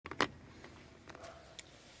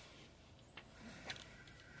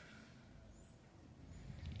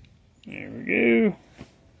There we go.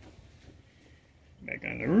 Back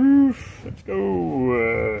on the roof. Let's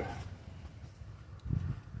go.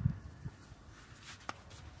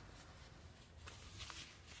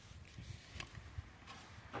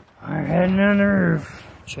 I'm heading on the roof.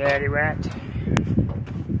 Chatty rat.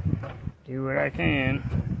 Do what I can.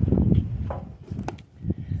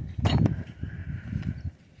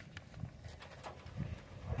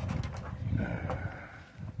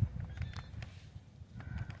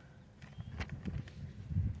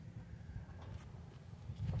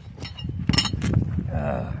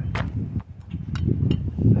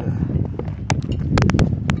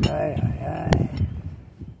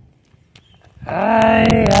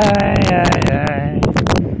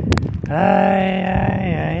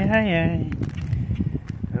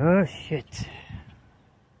 Oh shit.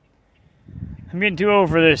 I'm getting too old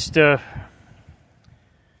for this stuff.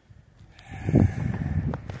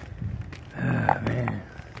 Oh man.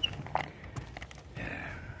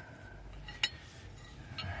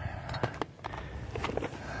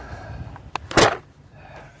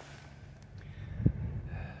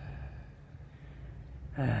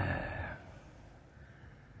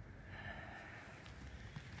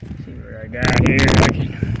 See what I got here. I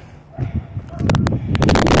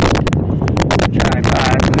can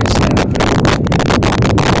tripod myself.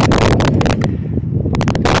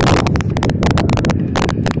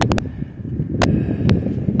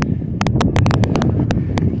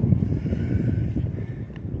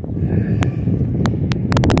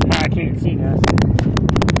 I can't see nothing.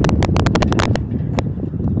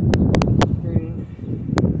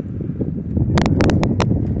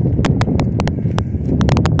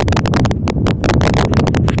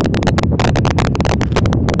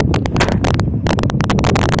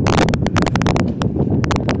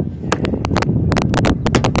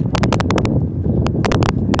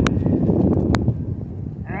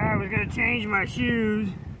 Change my shoes.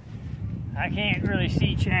 I can't really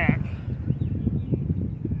see Jack.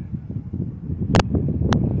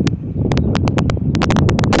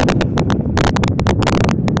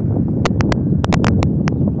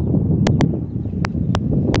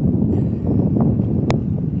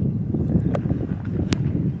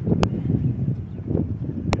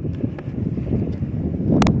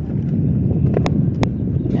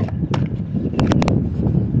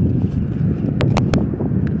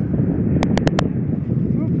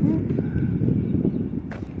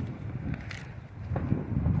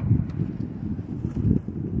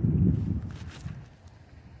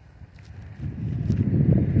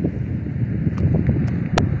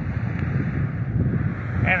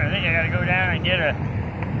 I think I gotta go down and get a...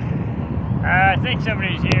 I think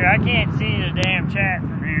somebody's here. I can't see the damn chat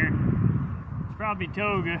from here. It's probably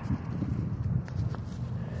Toga.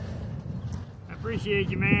 I appreciate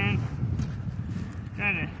you, man.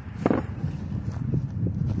 Trying to get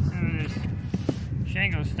some of this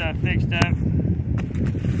shingle stuff fixed up. I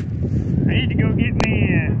need to go get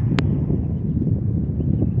me a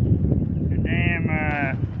damn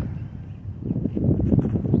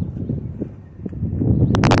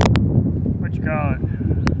what you call it?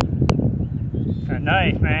 A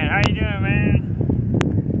knife, man. How you doing, man?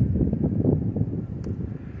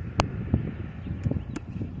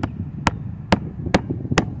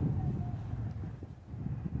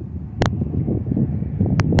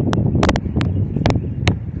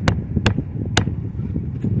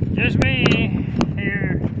 Just me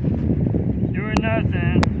here doing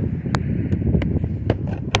nothing.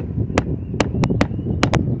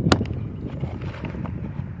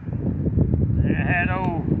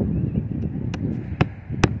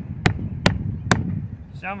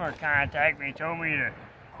 Summer contacted me, told me to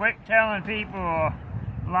quit telling people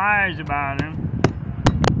lies about him,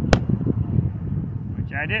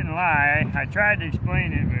 which I didn't lie. I tried to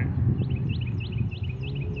explain it, but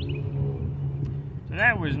so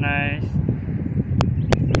that was nice.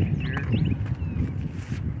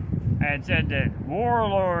 I had said that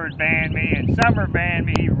Warlord banned me and Summer banned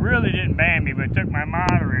me. He really didn't ban me, but took my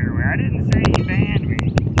moderator away. I didn't say he banned me.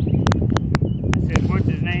 I said, what's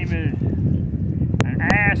his name is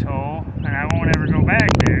asshole, and I won't ever go back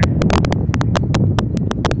there.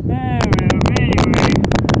 Well, anyway.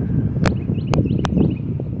 Do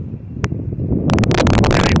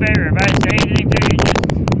me a favor, if I say anything to you,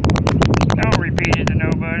 just don't repeat it to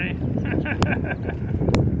nobody.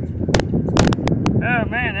 Oh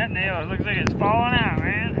man, that nail, it looks like it's falling out,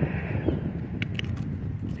 man.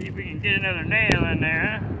 See if we can get another nail in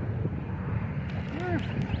there, huh?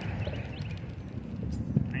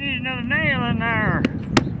 We need another nail in there.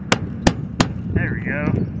 There we go.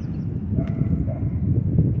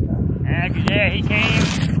 Yeah, he came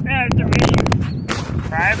after me.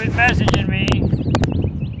 Tried private messaging me,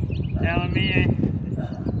 telling me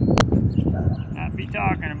not be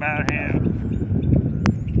talking about him.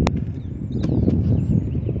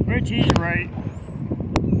 Which he's right.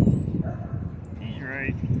 He's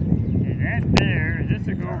right. And that there, this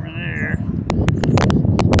will go over there.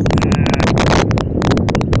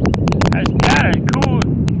 I got a cool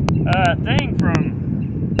thing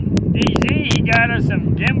from DZ. He got us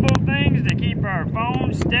some gimbal things to keep our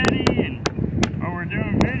phones steady and while we're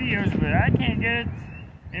doing videos, but I can't get it.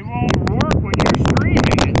 It won't work when you're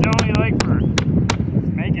streaming. It's only like for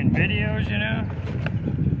making videos, you know.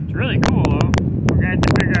 It's really cool though. We're gonna have to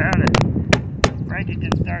figure out how to. Frankie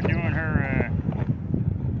can start doing her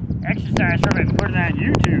exercise from it and put it on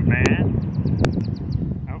YouTube, man.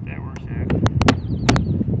 I hope that works out.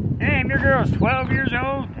 Damn, your girl's 12 years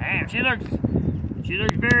old. Damn, she looks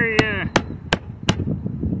very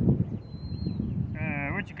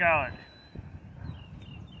what you call it?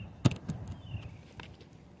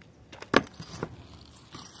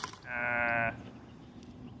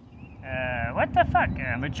 What the fuck?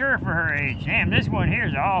 Mature for her age. Damn, this one here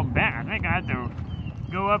is all bent. I think I have to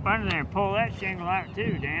go up under there and pull that shingle out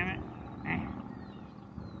too, damn it. Man,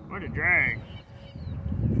 what a drag.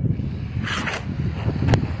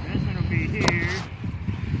 This one will be here.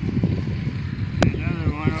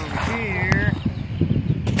 Another one over here.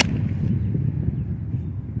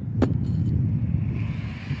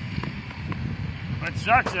 What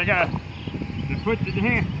sucks is I gotta put the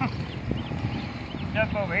damn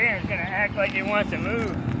stuff over here is gonna act like it wants to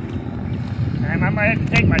move. And I might have to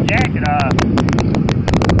take my jacket off.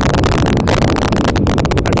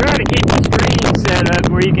 I try to keep the screen set up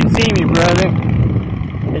where you can see me, brother.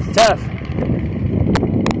 It's tough.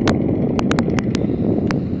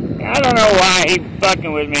 I don't know why he's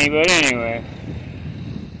fucking with me, but anyway.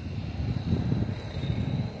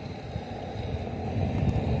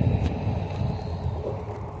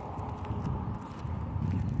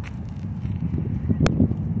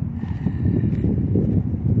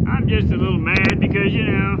 I'm just a little mad because, you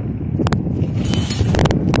know,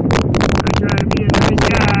 I try to be a nice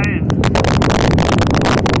guy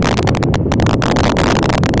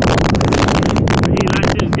and he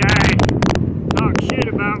lets this guy talk shit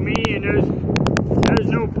about me, and there's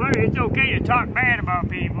no point. It's okay to talk bad about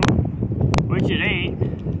people, which it ain't.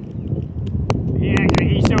 He acts like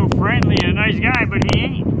he's so friendly and a nice guy, but he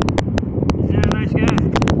ain't. He's not a nice guy.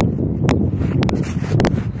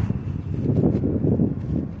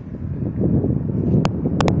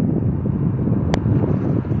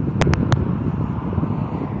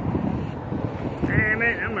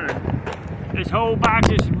 This whole box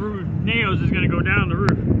of nails is going to go down the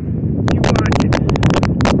roof. You watch it.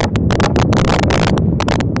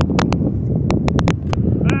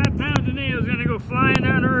 5 pounds of nails going to go flying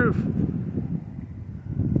down the roof.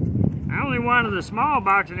 I only wanted the small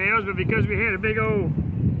box of nails, but because we had a big old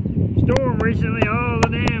storm recently, all the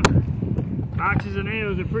damn boxes of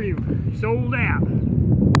nails are pretty sold out.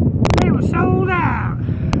 They were sold out.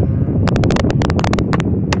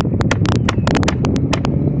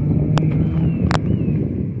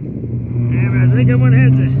 I think I'm gonna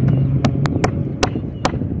have to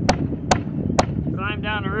climb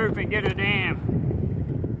down the roof and get a damn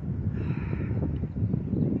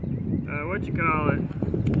what you call it.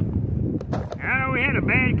 I know we had a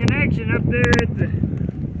bad connection up there at the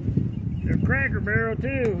Cracker Barrel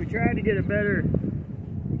too. We tried to get a better,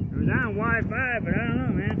 it was on Wi-Fi, but I don't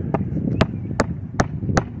know, man.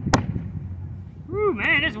 Woo,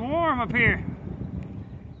 man, it's warm up here.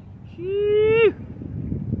 Shoo.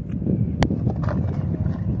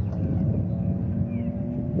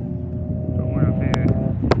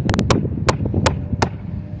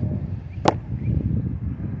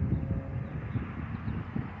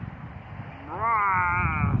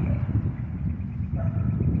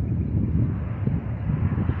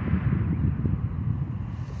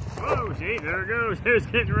 Whoa, see, there it goes. It's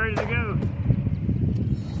getting ready to go.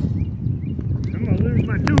 I'm gonna lose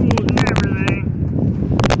my tools and everything.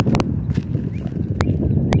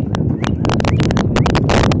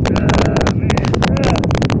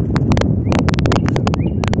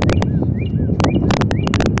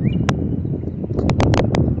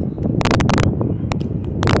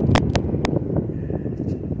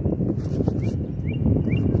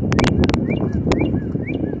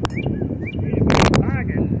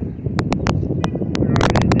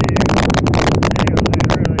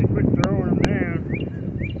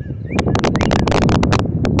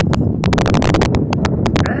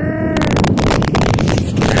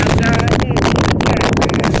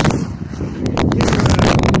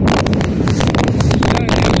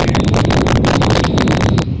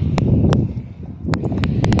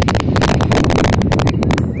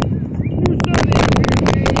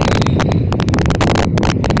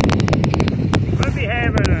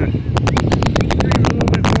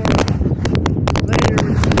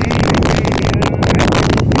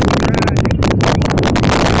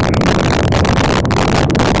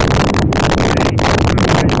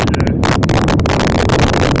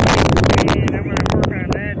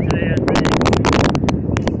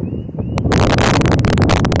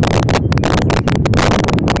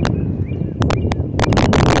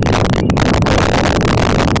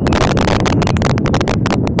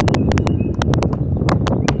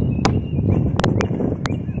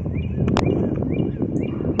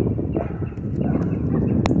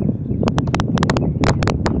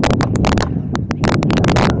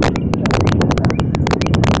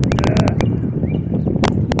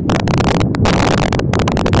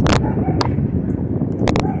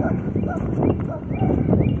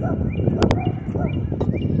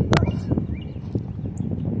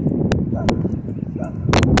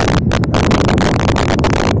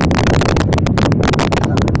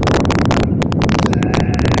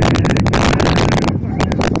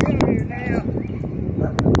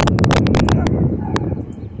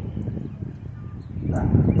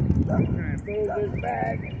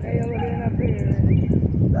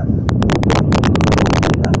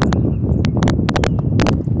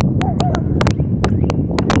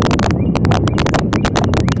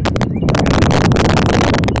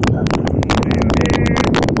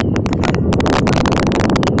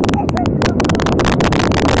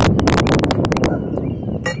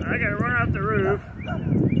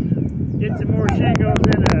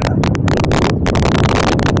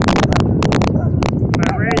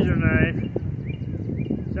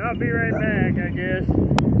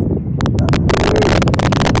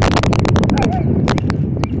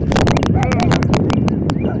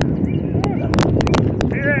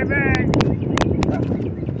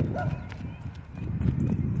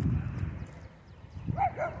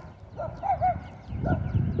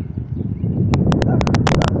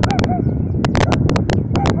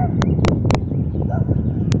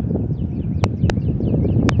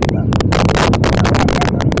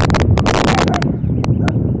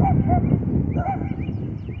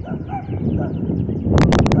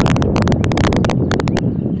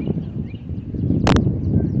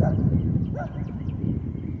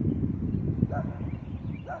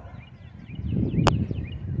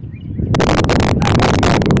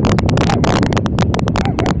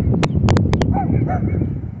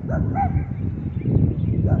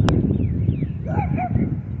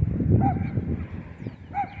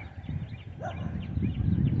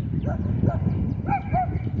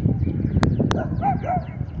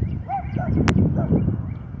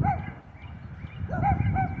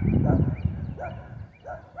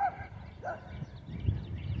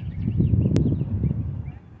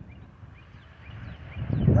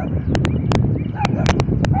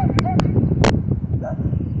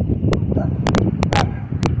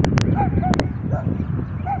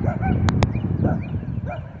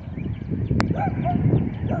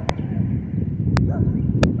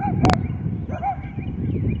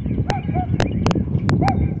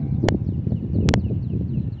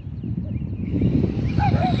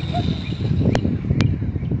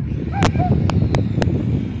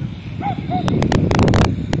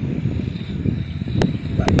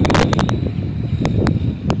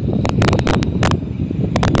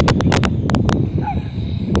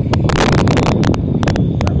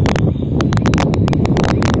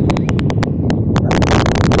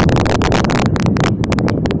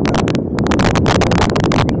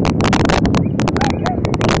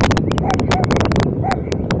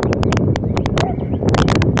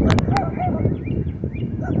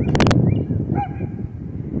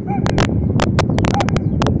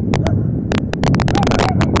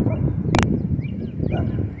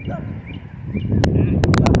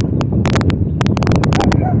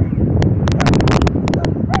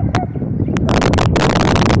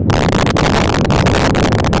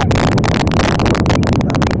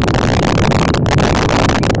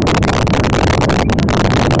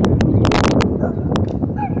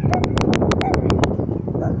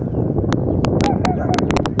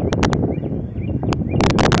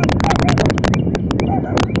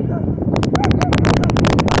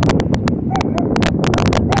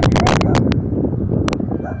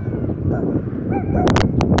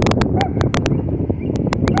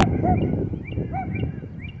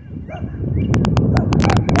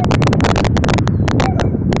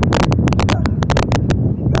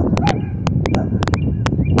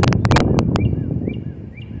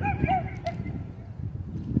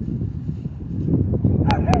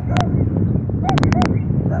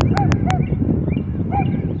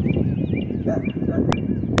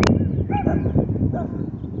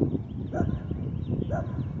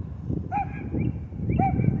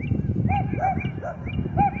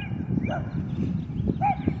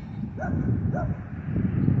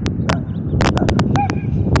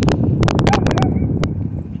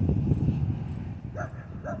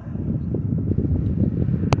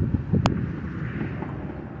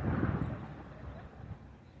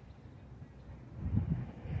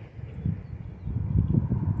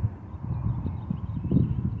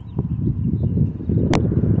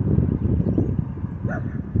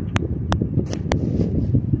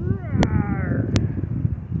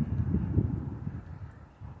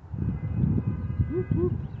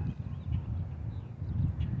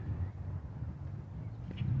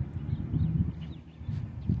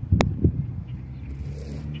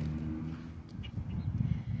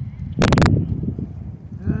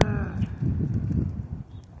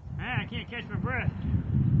 I can't catch my breath.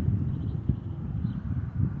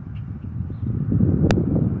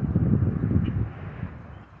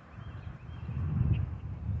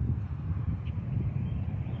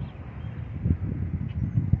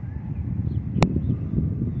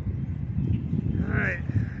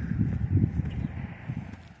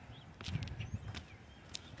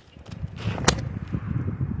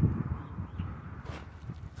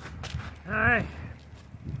 Alright.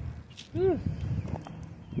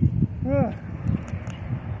 Oh,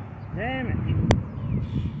 damn it.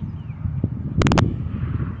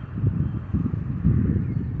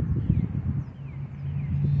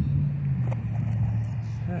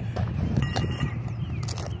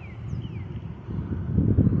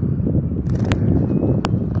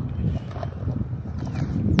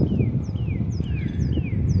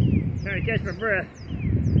 Trying to catch my breath.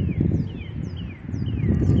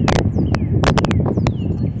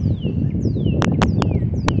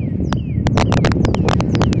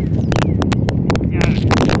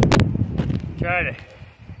 Try to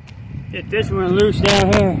get this one loose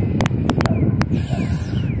down here.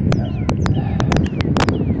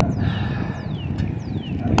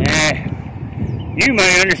 Yeah, you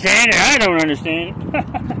may understand it, I don't understand it.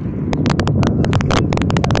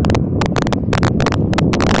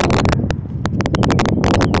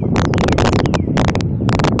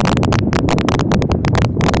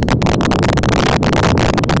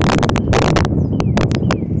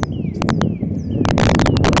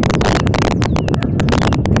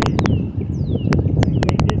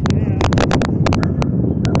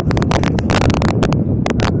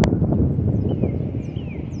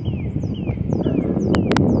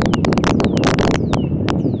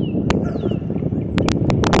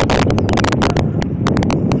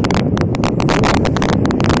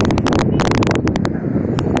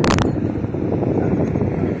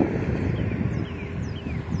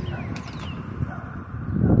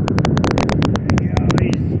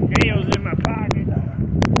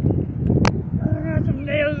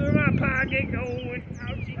 Going,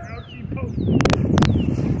 ouchie, ouchie, poke.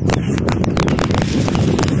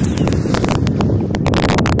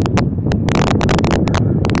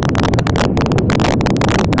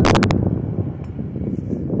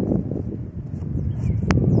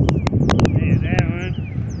 There's that one.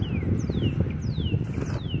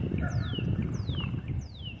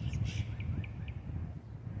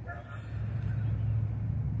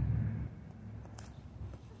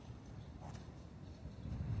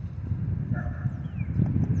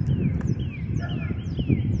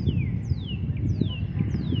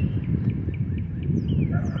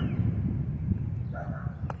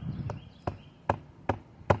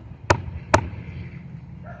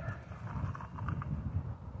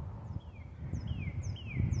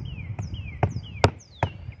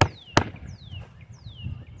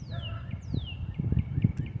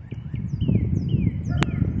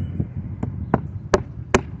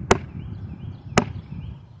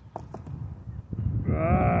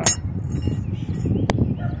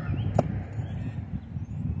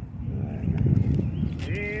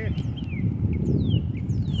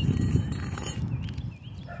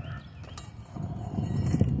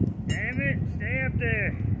 Stay up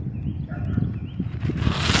there.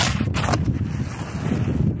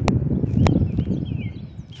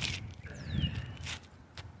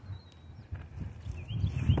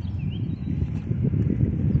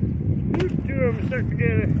 Two of them stuck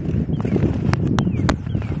together.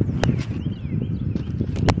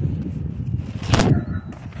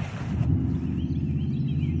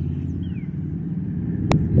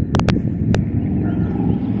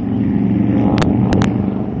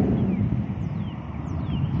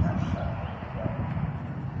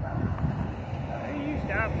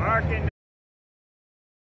 Stop barking.